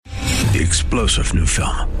The explosive new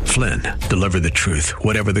film, Flynn, deliver the truth,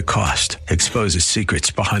 whatever the cost, exposes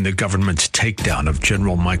secrets behind the government's takedown of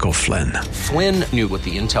General Michael Flynn. Flynn knew what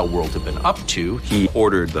the intel world had been up to. He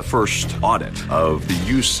ordered the first audit of the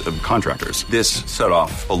use of contractors. This set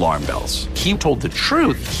off alarm bells. He told the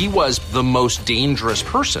truth. He was the most dangerous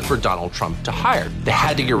person for Donald Trump to hire. They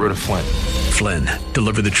had to get rid of Flynn. Flynn,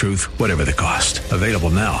 deliver the truth, whatever the cost. Available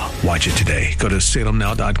now. Watch it today. Go to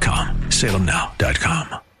salemnow.com.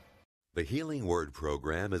 salemnow.com. The Healing Word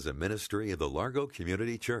program is a ministry of the Largo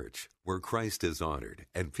Community Church, where Christ is honored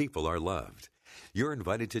and people are loved. You're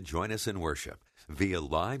invited to join us in worship via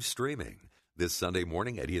live streaming this Sunday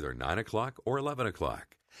morning at either 9 o'clock or 11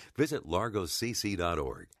 o'clock. Visit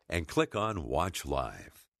largocc.org and click on Watch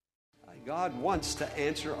Live. God wants to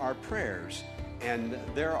answer our prayers, and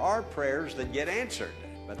there are prayers that get answered.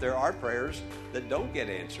 But there are prayers that don't get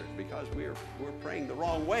answered because we're praying the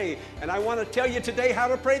wrong way. And I want to tell you today how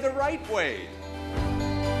to pray the right way.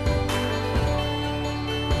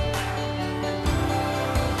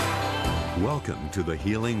 Welcome to the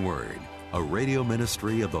Healing Word, a radio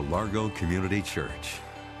ministry of the Largo Community Church.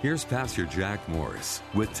 Here's Pastor Jack Morris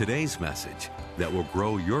with today's message that will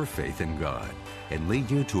grow your faith in God and lead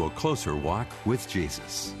you to a closer walk with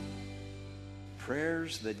Jesus.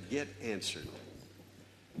 Prayers that get answered.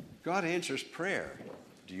 God answers prayer.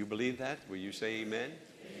 Do you believe that? Will you say amen?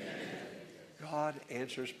 Amen. God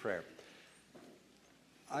answers prayer.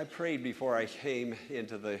 I prayed before I came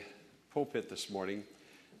into the pulpit this morning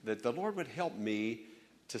that the Lord would help me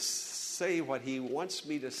to say what He wants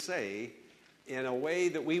me to say in a way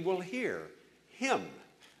that we will hear Him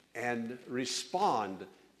and respond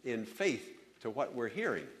in faith to what we're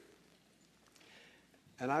hearing.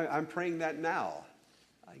 And I'm praying that now.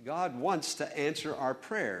 God wants to answer our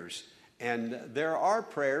prayers, and there are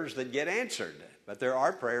prayers that get answered, but there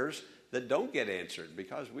are prayers that don't get answered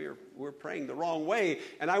because we're praying the wrong way.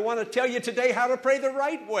 And I want to tell you today how to pray the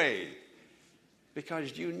right way,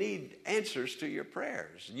 because you need answers to your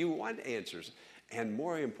prayers. You want answers. And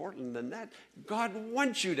more important than that, God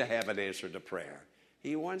wants you to have an answer to prayer.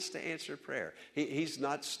 He wants to answer prayer. He's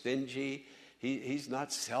not stingy. He's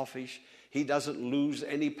not selfish. He doesn't lose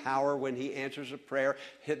any power when He answers a prayer.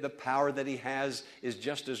 The power that He has is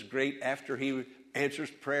just as great after He answers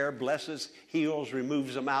prayer, blesses, heals,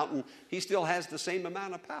 removes a mountain. He still has the same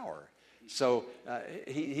amount of power. So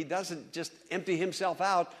he doesn't just empty Himself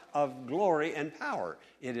out of glory and power.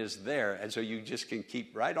 It is there. And so you just can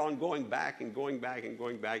keep right on going back and going back and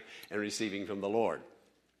going back and receiving from the Lord.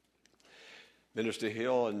 Minister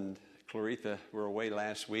Hill and Clarita were away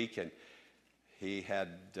last week, and he had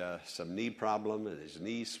some knee problem, and his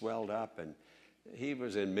knee swelled up, and he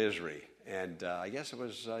was in misery. And I guess it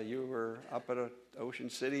was you were up at Ocean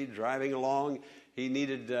City driving along. He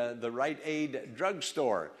needed the Rite Aid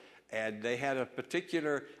drugstore, and they had a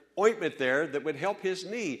particular ointment there that would help his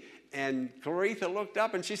knee. And Clarita looked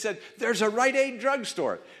up, and she said, "There's a Rite Aid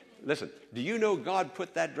drugstore." Listen, do you know God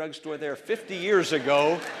put that drugstore there 50 years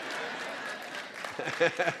ago,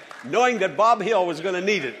 knowing that Bob Hill was going to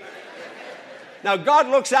need it? Now, God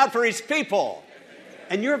looks out for His people,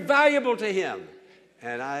 and you're valuable to Him.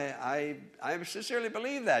 And I sincerely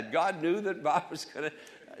believe that. God knew that Bob was going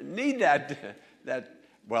to need that.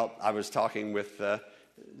 Well, I was talking with,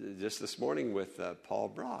 just this morning with Paul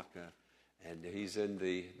Brock, and he's in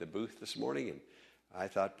the booth this morning, and I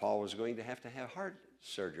thought Paul was going to have heart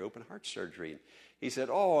surgery, open heart surgery. And he said,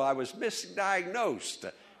 "Oh, I was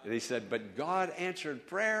misdiagnosed." And he said, "But God answered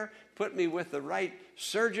prayer, put me with the right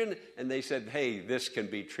surgeon, and they said, hey, this can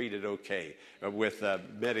be treated okay with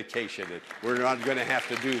medication. And we're not going to have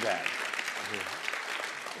to do that."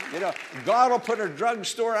 You know, God will put a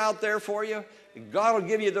drugstore out there for you. God will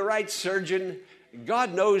give you the right surgeon.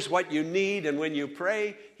 God knows what you need, and when you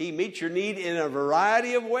pray, He meets your need in a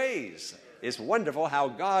variety of ways. It's wonderful how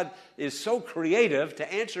God is so creative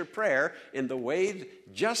to answer prayer in the way,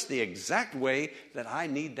 just the exact way that I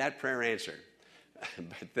need that prayer answered.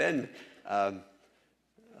 But then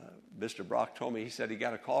Mr. Brock told me, he said he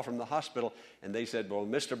got a call from the hospital, and they said, "Well,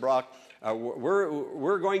 Mr. Brock,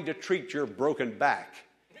 we're going to treat your broken back."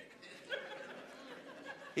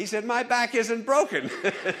 He said, "My back isn't broken."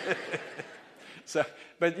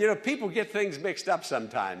 But you know, people get things mixed up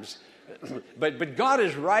sometimes. But God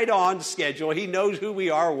is right on schedule. He knows who we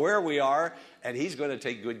are, where we are, and He's going to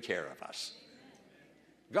take good care of us.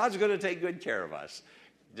 God's going to take good care of us.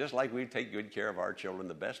 Just like we take good care of our children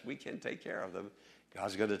the best we can take care of them,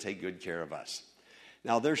 God's going to take good care of us.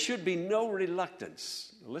 Now, there should be no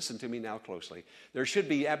reluctance. Listen to me now closely. There should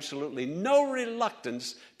be absolutely no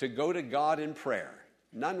reluctance to go to God in prayer.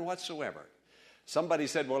 None whatsoever. Somebody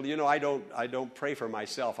said, well, I don't pray for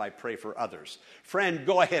myself, I pray for others. Friend,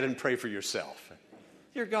 go ahead and pray for yourself.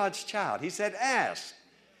 You're God's child. He said, ask.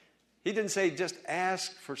 He didn't say just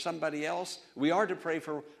ask for somebody else. We are to pray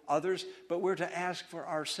for others, but we're to ask for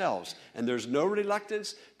ourselves. And there's no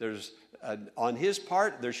reluctance. On his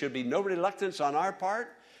part, there should be no reluctance on our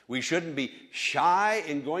part. We shouldn't be shy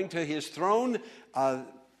in going to his throne,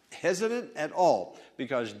 hesitant at all,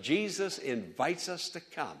 because Jesus invites us to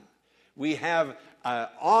come. We have an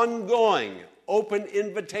ongoing, open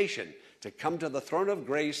invitation to come to the throne of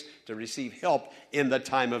grace to receive help in the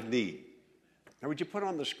time of need. Now, would you put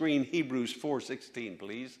on the screen Hebrews 4:16,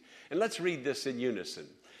 please? And let's read this in unison.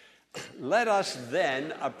 Let us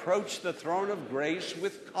then approach the throne of grace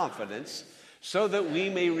with confidence so that we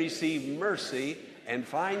may receive mercy and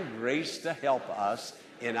find grace to help us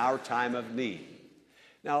in our time of need.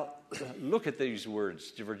 Now, look at these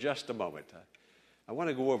words for just a moment. I want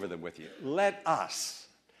to go over them with you. Let us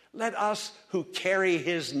who carry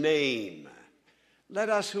his name. Let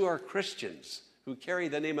us who are Christians, who carry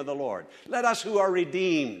the name of the Lord. Let us who are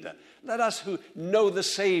redeemed. Let us who know the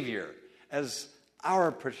Savior as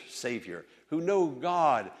our Savior, who know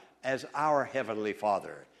God as our Heavenly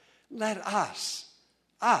Father. Let us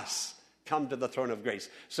come to the throne of grace.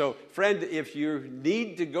 So, friend, if you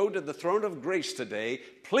need to go to the throne of grace today,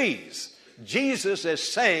 please, Jesus is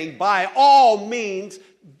saying, by all means,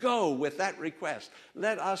 go with that request.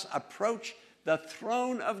 Let us approach the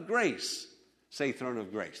throne of grace. Say, throne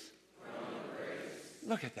of grace. Throne of grace.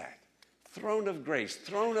 Look at that. Throne of grace,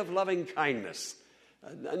 throne of loving kindness.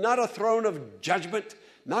 Not a throne of judgment,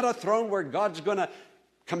 not a throne where God's going to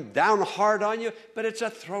come down hard on you, but it's a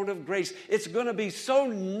throne of grace. It's going to be so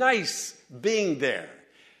nice being there.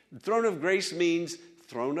 The throne of grace means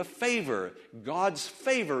throne of favor. God's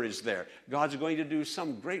favor is there. God's going to do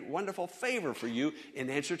some great, wonderful favor for you in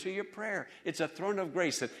answer to your prayer. It's a throne of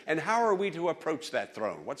grace. And how are we to approach that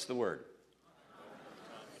throne? What's the word?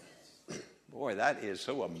 Boy, that is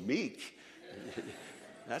so meek.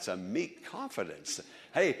 That's a meek confidence.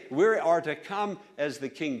 Hey, we are to come, as the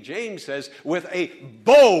King James says, with a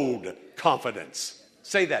bold confidence.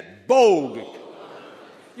 Say that, bold.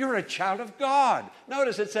 You're a child of God.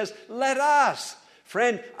 Notice it says, let us.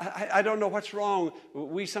 Friend, I don't know what's wrong.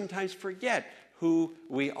 We sometimes forget who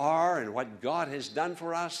we are and what God has done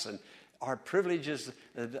for us and our privileges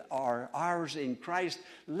are ours in Christ.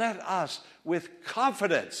 Let us, with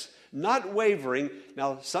confidence, not wavering.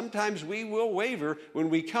 Now, sometimes we will waver when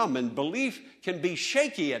we come, and belief can be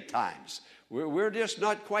shaky at times. We're just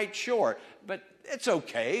not quite sure. But it's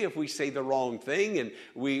okay if we say the wrong thing and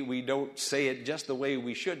we don't say it just the way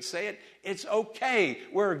we should say it. It's okay.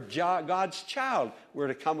 We're God's child. We're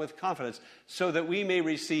to come with confidence so that we may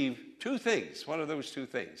receive two things. What are those two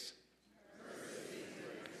things?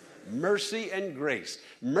 Mercy and grace.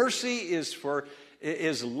 Mercy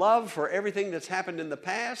is love for everything that's happened in the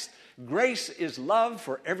past. Grace is love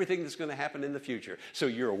for everything that's going to happen in the future. So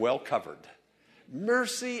you're well covered.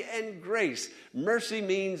 Mercy and grace. Mercy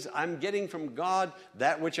means I'm getting from God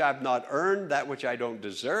that which I've not earned, that which I don't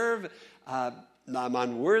deserve. I'm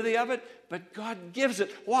unworthy of it, but God gives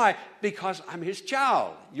it. Why? Because I'm his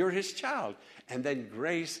child. You're his child. And then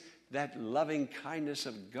grace, that loving kindness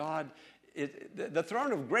of God. The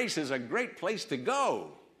throne of grace is a great place to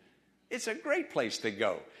go. It's a great place to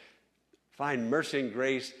go. Find mercy and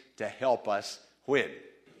grace to help us when?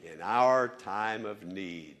 In our time of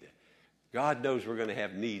need. God knows we're going to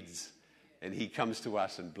have needs, and he comes to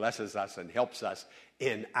us and blesses us and helps us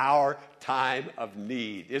in our time of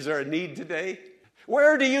need. Is there a need today?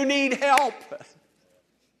 Where do you need help?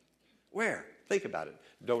 Where? Think about it.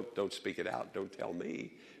 Don't speak it out. Don't tell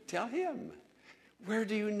me. Tell him. Where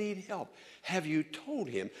do you need help? Have you told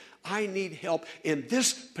him, I need help in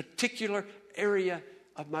this particular area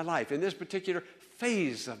of my life, in this particular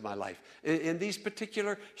phase of my life, in these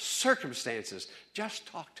particular circumstances? Just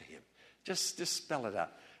talk to him. Just spell it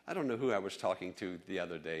out. I don't know who I was talking to the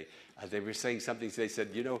other day. They were saying something. They said,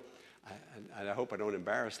 and I hope I don't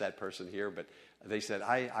embarrass that person here, but they said,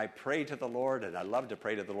 I pray to the Lord, and I love to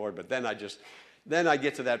pray to the Lord, but then I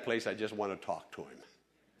get to that place, I just want to talk to him.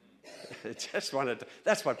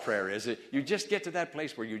 That's what prayer is. You just get to that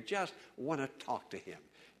place where you just want to talk to him.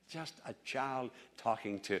 Just a child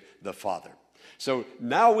talking to the Father. So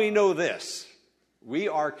now we know this. We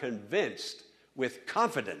are convinced with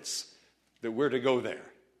confidence that we're to go there.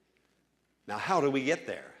 Now, how do we get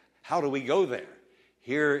there? How do we go there?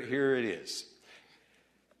 Here it is.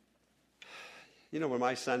 When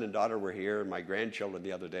my son and daughter were here, and my grandchildren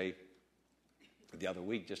the other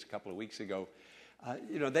week, just a couple of weeks ago,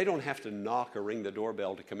 they don't have to knock or ring the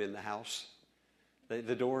doorbell to come in the house.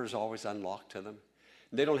 The door is always unlocked to them.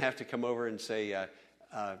 They don't have to come over and say,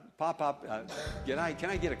 Pop, can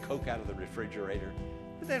I get a Coke out of the refrigerator?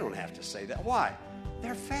 They don't have to say that. Why?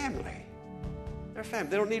 They're family. They're family.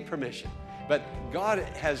 They don't need permission. But God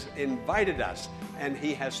has invited us, and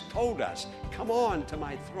He has told us, come on to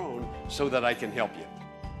my throne so that I can help you.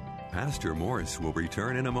 Pastor Morris will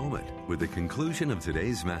return in a moment with the conclusion of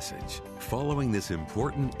today's message, following this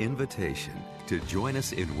important invitation to join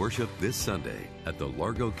us in worship this Sunday at the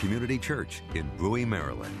Largo Community Church in Bowie,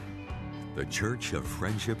 Maryland. The Church of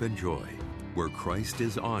Friendship and Joy, where Christ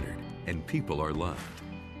is honored and people are loved.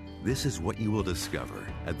 This is what you will discover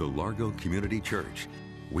at the Largo Community Church.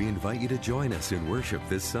 We invite you to join us in worship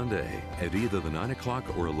this Sunday at either the 9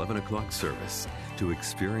 o'clock or 11 o'clock service to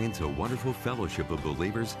experience a wonderful fellowship of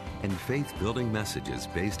believers and faith-building messages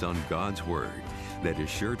based on God's Word that is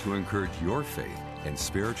sure to encourage your faith and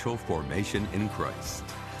spiritual formation in Christ.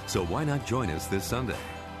 So why not join us this Sunday?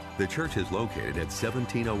 The church is located at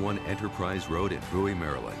 1701 Enterprise Road in Bowie,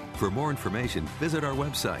 Maryland. For more information, visit our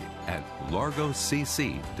website at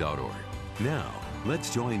largocc.org. Now,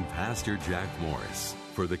 let's join Pastor Jack Morris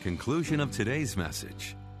for the conclusion of today's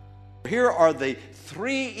message. Here are the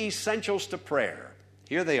 3 essentials to prayer.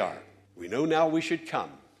 Here they are. We know now we should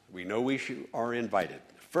come. We know we are invited.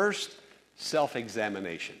 First,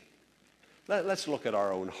 self-examination. Let's look at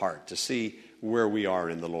our own heart to see where we are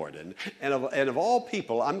in the Lord. And of all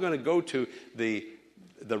people, I'm going to go to the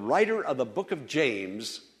writer of the book of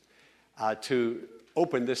James to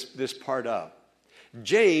open this part up.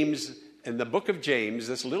 James, in the book of James,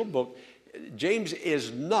 this little book, James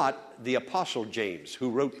is not the Apostle James who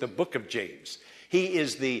wrote the book of James. He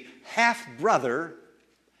is the half-brother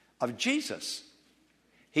of Jesus.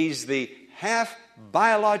 He's the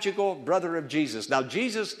half-biological brother of Jesus. Now,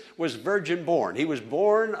 Jesus was virgin born. He was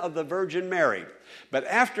born of the Virgin Mary. But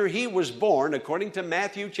after he was born, according to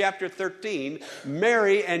Matthew chapter 13,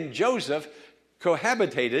 Mary and Joseph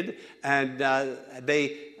cohabitated, and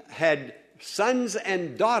they had sons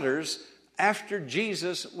and daughters after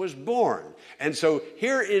Jesus was born. And so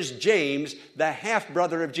here is James, the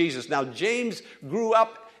half-brother of Jesus. Now, James grew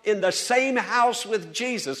up in the same house with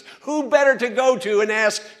Jesus. Who better to go to and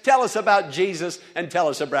ask, tell us about Jesus and tell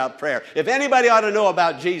us about prayer? If anybody ought to know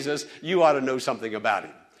about Jesus, you ought to know something about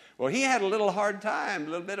him. Well, he had a little bit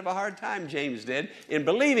of a hard time, James did, in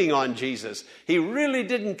believing on Jesus. He really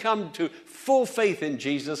didn't come to full faith in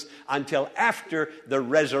Jesus until after the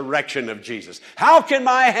resurrection of Jesus. How can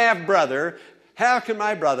my brother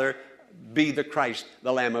be the Christ,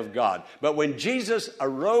 the Lamb of God? But when Jesus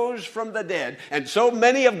arose from the dead, and so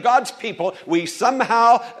many of God's people, we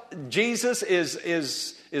somehow, Jesus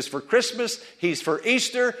is for Christmas, he's for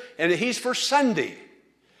Easter, and he's for Sunday.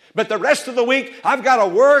 But the rest of the week, I've got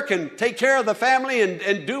to work and take care of the family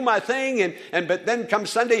and do my thing. But then come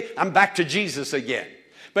Sunday, I'm back to Jesus again.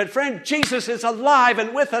 But friend, Jesus is alive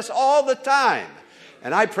and with us all the time.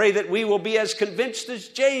 And I pray that we will be as convinced as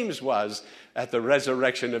James was at the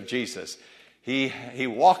resurrection of Jesus. He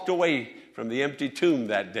walked away from the empty tomb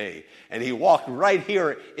that day. And he walked right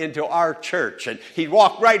here into our church. And he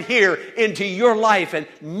walked right here into your life and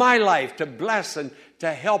my life to bless and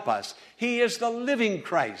to help us. He is the living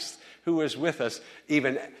Christ who is with us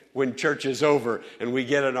even when church is over and we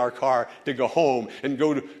get in our car to go home and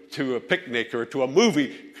go to a picnic or to a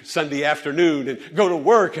movie Sunday afternoon and go to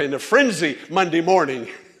work in a frenzy Monday morning.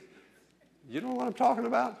 You know what I'm talking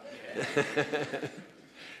about?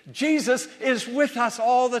 Jesus is with us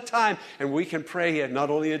all the time, and we can pray not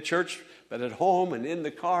only at church but at home and in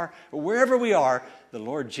the car, or wherever we are. The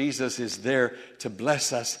Lord Jesus is there to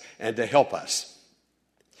bless us and to help us.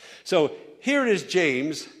 So here is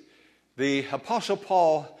James. The Apostle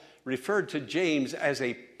Paul referred to James as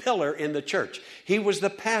a pillar in the church. He was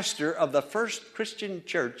the pastor of the first Christian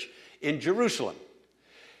church in Jerusalem.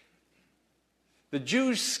 The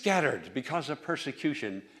Jews scattered because of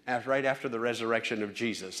persecution right after the resurrection of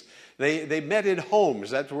Jesus. They met in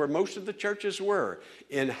homes. That's where most of the churches were,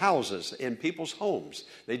 in houses, in people's homes.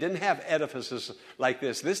 They didn't have edifices like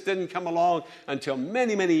this. This didn't come along until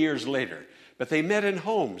many, many years later. But they met in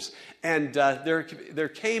homes, and there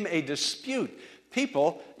came a dispute.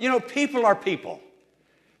 People are people.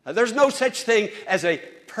 There's no such thing as a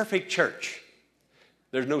perfect church.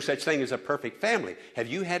 There's no such thing as a perfect family. Have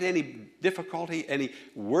you had any difficulty, any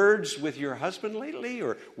words with your husband lately,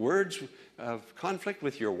 or words of conflict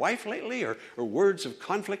with your wife lately, or words of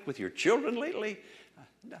conflict with your children lately?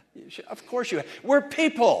 Of course you have. We're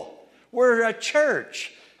people. We're a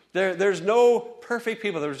church. There's no perfect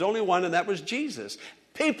people. There's only one, and that was Jesus.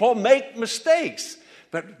 People make mistakes,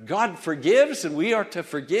 but God forgives, and we are to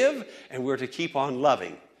forgive, and we're to keep on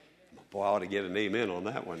loving. Boy, I ought to get an amen on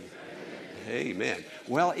that one. Amen.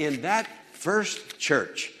 Well, in that first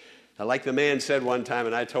church, like the man said one time,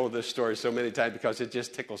 and I told this story so many times because it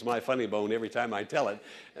just tickles my funny bone every time I tell it.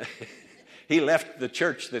 He left the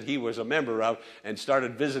church that he was a member of and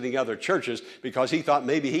started visiting other churches because he thought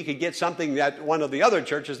maybe he could get something at one of the other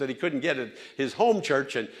churches that he couldn't get at his home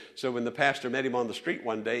church. And so when the pastor met him on the street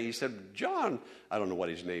one day, he said, John, I don't know what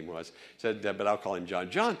his name was, said, but I'll call him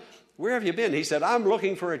John. John, where have you been? He said, I'm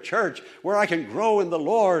looking for a church where I can grow in the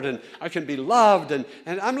Lord and I can be loved. And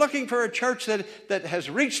I'm looking for a church that has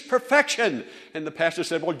reached perfection. And the pastor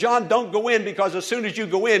said, well, John, don't go in because as soon as you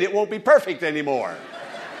go in, it won't be perfect anymore.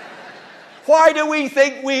 Why do we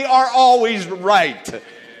think we are always right?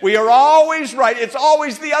 We are always right. It's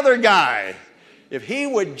always the other guy. If he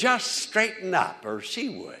would just straighten up, or she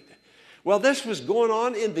would. Well, this was going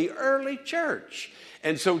on in the early church.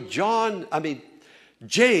 And so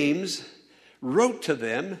James wrote to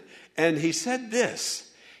them, and he said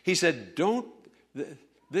this. He said,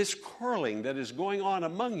 this quarreling that is going on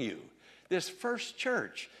among you, this first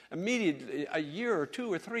church, immediately a year or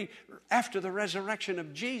two or three after the resurrection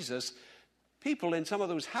of Jesus, people in some of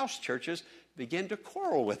those house churches began to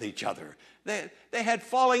quarrel with each other. They had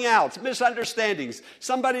falling outs, misunderstandings.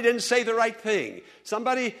 Somebody didn't say the right thing.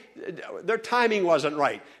 Their timing wasn't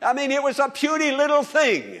right. I mean, it was a puny little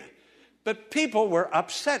thing. But people were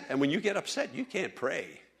upset. And when you get upset, you can't pray.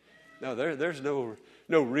 No, there's no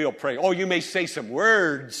real praying. Oh, you may say some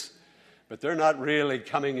words, but they're not really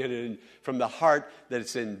coming in from the heart that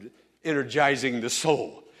it's energizing the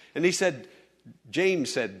soul. And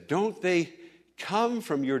James said, don't they come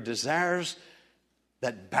from your desires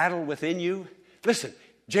that battle within you? Listen,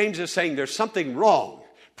 James is saying there's something wrong.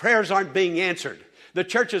 Prayers aren't being answered. The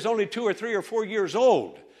church is only 2 or 3 or 4 years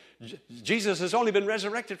old. Jesus has only been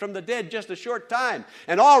resurrected from the dead just a short time.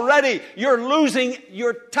 And already you're losing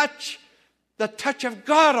your touch, the touch of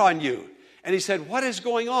God on you. And he said, what is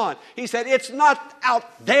going on? He said, it's not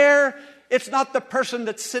out there. It's not the person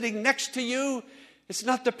that's sitting next to you. It's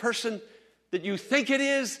not the person that you think it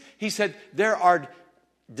is. He said, there are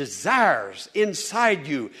desires inside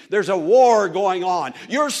you. There's a war going on.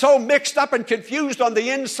 You're so mixed up and confused on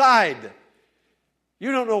the inside.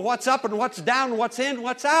 You don't know what's up and what's down, what's in,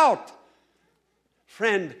 what's out.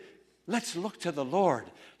 Friend, let's look to the Lord.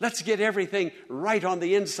 Let's get everything right on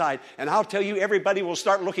the inside. And I'll tell you, everybody will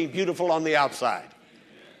start looking beautiful on the outside.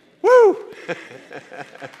 Woo!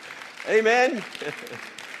 Amen.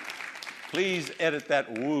 Please edit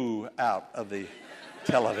that woo out of the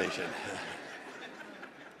television.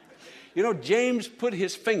 You know, James put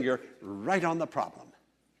his finger right on the problem.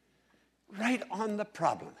 Right on the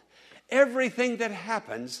problem. Everything that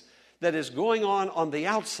happens that is going on the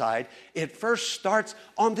outside, it first starts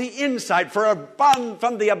on the inside.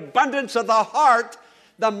 From the abundance of the heart,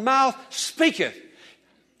 the mouth speaketh.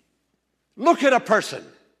 Look at a person,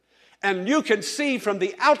 and you can see from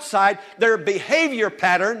the outside their behavior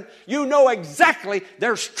pattern. You know exactly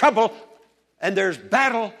there's trouble, and there's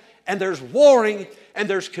battle, and there's warring, and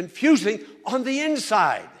there's confusing on the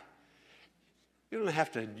inside. You don't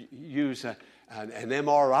have to use an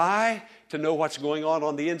MRI to know what's going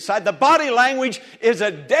on the inside. The body language is a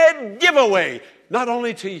dead giveaway, not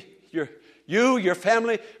only to your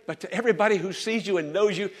family, but to everybody who sees you and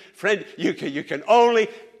knows you. Friend, you can only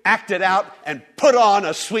act it out and put on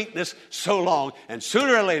a sweetness so long, and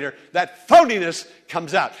sooner or later that phoniness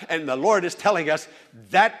comes out. And the Lord is telling us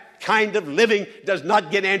that kind of living does not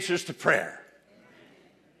get answers to prayer.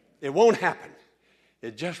 It won't happen.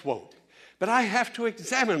 It just won't. But I have to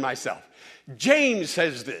examine myself. James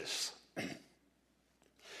says this.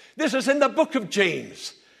 This is in the book of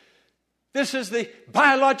James. This is the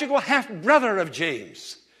biological half-brother of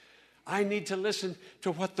James. I need to listen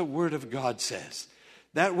to what the Word of God says.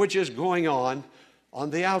 That which is going on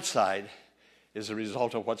the outside is a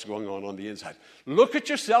result of what's going on the inside. Look at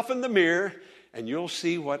yourself in the mirror, and you'll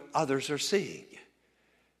see what others are seeing.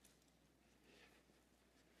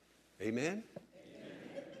 Amen?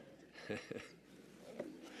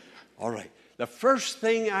 All right. The first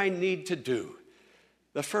thing I need to do.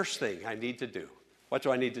 What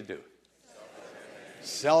do I need to do?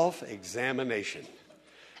 Self-examination.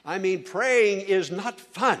 I mean, praying is not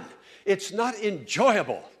fun. It's not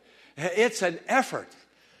enjoyable. It's an effort.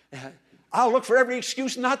 I'll look for every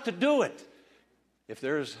excuse not to do it. If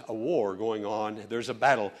there's a war going on, there's a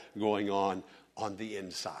battle going on the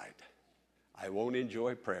inside, I won't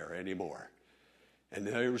enjoy prayer anymore. And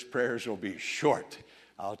those prayers will be short,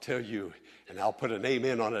 I'll tell you, and I'll put an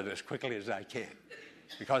amen on it as quickly as I can.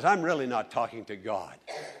 Because I'm really not talking to God.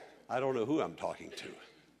 I don't know who I'm talking to.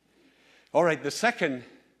 All right, the second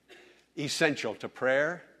essential to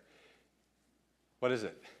prayer What is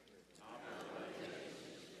it?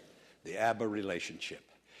 The Abba relationship.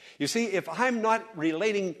 You see, if I'm not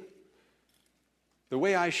relating the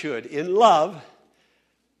way I should in love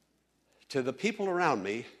to the people around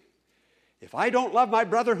me, if I don't love my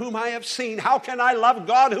brother whom I have seen, how can I love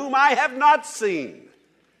God whom I have not seen?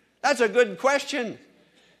 That's a good question.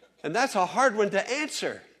 And that's a hard one to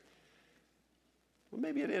answer. Well,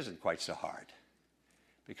 maybe it isn't quite so hard.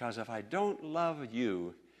 Because if I don't love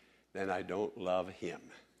you, then I don't love him.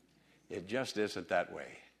 It just isn't that way.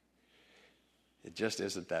 It just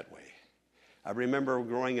isn't that way. I remember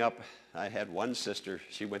growing up, I had one sister.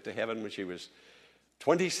 She went to heaven when she was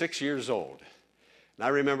 26 years old. And I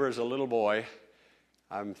remember as a little boy,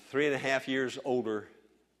 I'm 3.5 years older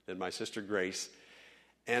than my sister Grace,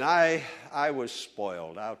 and I was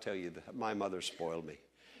spoiled. I'll tell you, my mother spoiled me.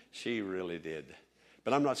 She really did.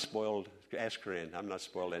 But I'm not spoiled. Ask Corinne. I'm not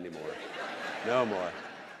spoiled anymore. No more.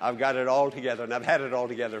 I've got it all together, and I've had it all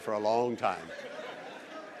together for a long time.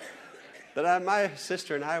 But my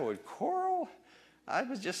sister and I would quarrel. I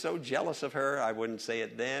was just so jealous of her. I wouldn't say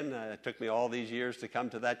it then. It took me all these years to come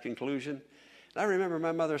to that conclusion. And I remember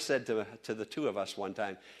my mother said to the two of us one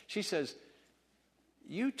time, she says,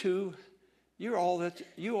 "You two, you're all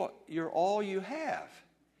you have.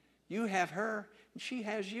 You have her, and she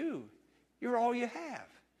has you. You're all you have.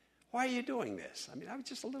 Why are you doing this?" I mean, I was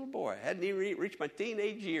just a little boy. I hadn't even reached my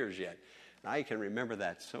teenage years yet. And I can remember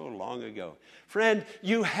that so long ago. Friend,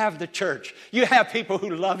 you have the church. You have people who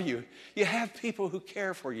love you. You have people who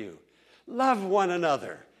care for you. Love one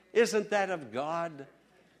another. Isn't that of God?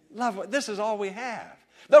 This is all we have.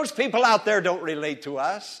 Those people out there don't relate to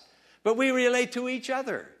us, but we relate to each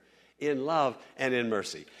other in love and in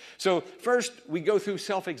mercy. So first, we go through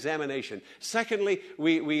self-examination. Secondly,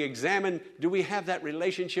 we examine, do we have that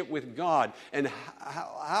relationship with God? And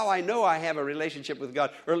how I know I have a relationship with God,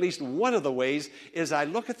 or at least one of the ways, is I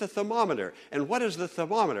look at the thermometer. And what is the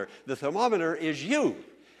thermometer? The thermometer is you.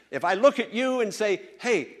 If I look at you and say,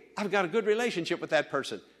 hey, I've got a good relationship with that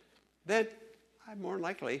person, then I more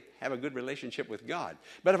likely have a good relationship with God.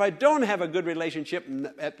 But if I don't have a good relationship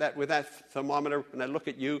with that thermometer, when I look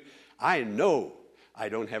at you, I know I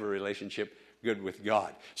don't have a relationship good with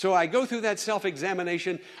God. So I go through that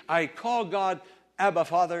self-examination. I call God Abba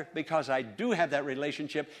Father because I do have that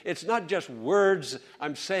relationship. It's not just words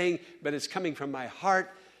I'm saying, but it's coming from my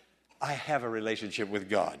heart. I have a relationship with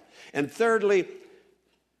God. And thirdly,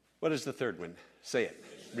 what is the third one? Say it.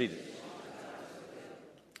 Read it.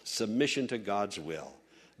 Submission to God's will.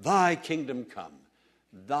 Thy kingdom come,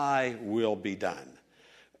 thy will be done.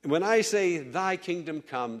 When I say thy kingdom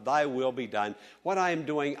come, thy will be done, what I am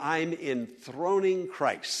doing, I'm enthroning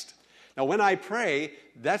Christ. Now when I pray,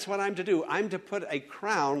 that's what I'm to do. I'm to put a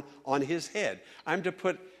crown on his head. I'm to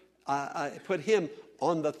put him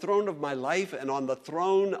on the throne of my life and on the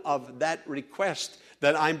throne of that request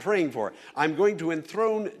that I'm praying for. I'm going to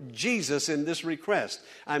enthrone Jesus in this request.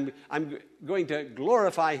 I'm going to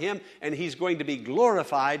glorify him, and he's going to be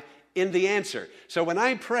glorified in the answer. So when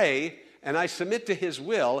I pray and I submit to his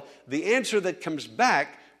will, the answer that comes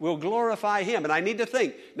back will glorify him. And I need to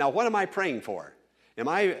think, now what am I praying for?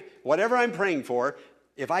 Whatever I'm praying for,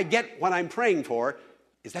 if I get what I'm praying for,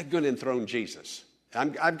 is that going to enthrone Jesus?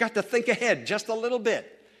 I've got to think ahead just a little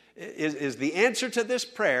bit. Is the answer to this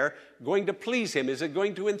prayer going to please him? Is it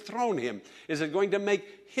going to enthrone him? Is it going to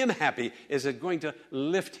make him happy? Is it going to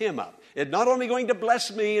lift him up? It's not only going to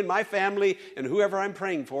bless me and my family and whoever I'm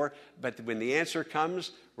praying for, but when the answer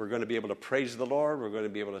comes, we're going to be able to praise the Lord. We're going to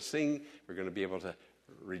be able to sing. We're going to be able to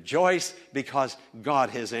rejoice because God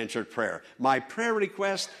has answered prayer. My prayer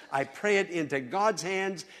request, I pray it into God's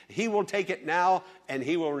hands. He will take it now, and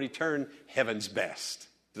he will return heaven's best.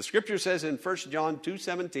 The scripture says in 1 John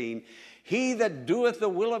 2:17, he that doeth the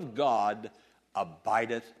will of God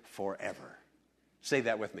abideth forever. Say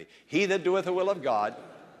that with me. He that doeth the will of God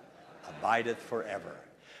abideth forever.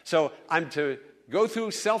 So I'm to go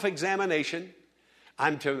through self-examination.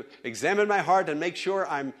 I'm to examine my heart and make sure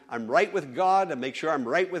I'm right with God, and make sure I'm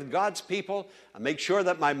right with God's people, and make sure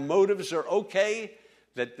that my motives are okay,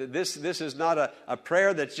 that this is not a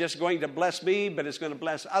prayer that's just going to bless me, but it's going to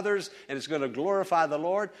bless others, and it's going to glorify the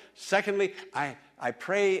Lord. Secondly, I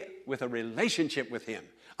pray with a relationship with him.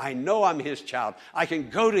 I know I'm his child. I can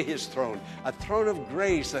go to his throne, a throne of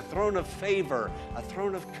grace, a throne of favor, a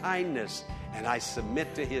throne of kindness, and I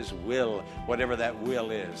submit to his will, whatever that will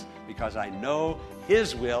is, because I know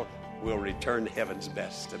his will return heaven's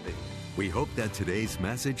best to me. We hope that today's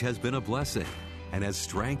message has been a blessing and has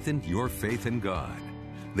strengthened your faith in God.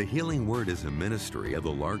 The Healing Word is a ministry of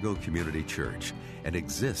the Largo Community Church and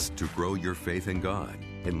exists to grow your faith in God.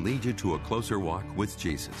 and lead you to a closer walk with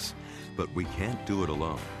Jesus. But we can't do it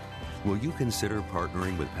alone. Will you consider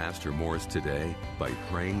partnering with Pastor Morris today by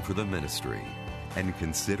praying for the ministry? And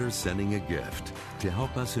consider sending a gift to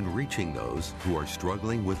help us in reaching those who are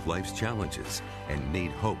struggling with life's challenges and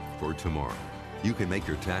need hope for tomorrow. You can make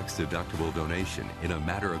your tax-deductible donation in a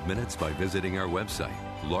matter of minutes by visiting our website,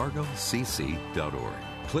 largocc.org.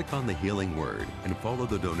 Click on the Healing Word and follow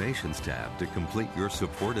the Donations tab to complete your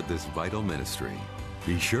support of this vital ministry.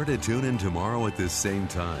 Be sure to tune in tomorrow at this same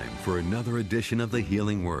time for another edition of the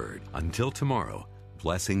Healing Word. Until tomorrow,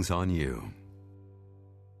 blessings on you.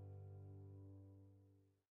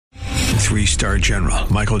 3-star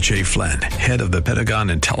General Michael J. Flynn, head of the Pentagon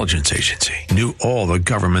Intelligence Agency, knew all the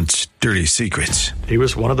government's dirty secrets. He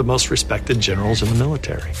was one of the most respected generals in the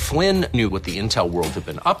military. Flynn knew what the intel world had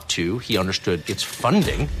been up to. He understood its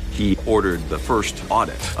funding. He ordered the first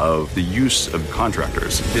audit of the use of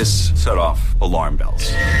contractors. This set off alarm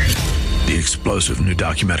bells. The explosive new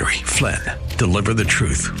documentary, Flynn, Deliver the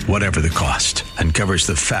Truth, Whatever the Cost, uncovers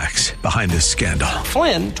the facts behind this scandal.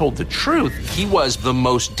 Flynn told the truth. He was the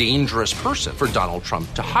most dangerous person for Donald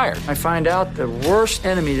Trump to hire. I find out the worst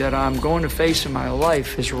enemy that I'm going to face in my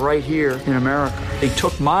life is right here in America. They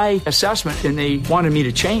took my assessment and they wanted me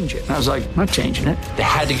to change it. And I was like, I'm not changing it. They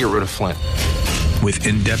had to get rid of Flynn. With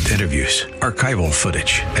in-depth interviews, archival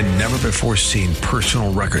footage, and never-before-seen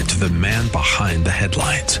personal records of the man behind the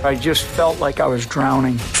headlines. I just felt like I was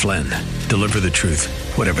drowning. Flynn, Deliver the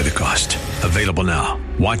Truth, Whatever the Cost. Available now.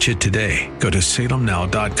 Watch it today. Go to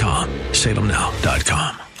salemnow.com.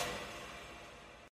 salemnow.com.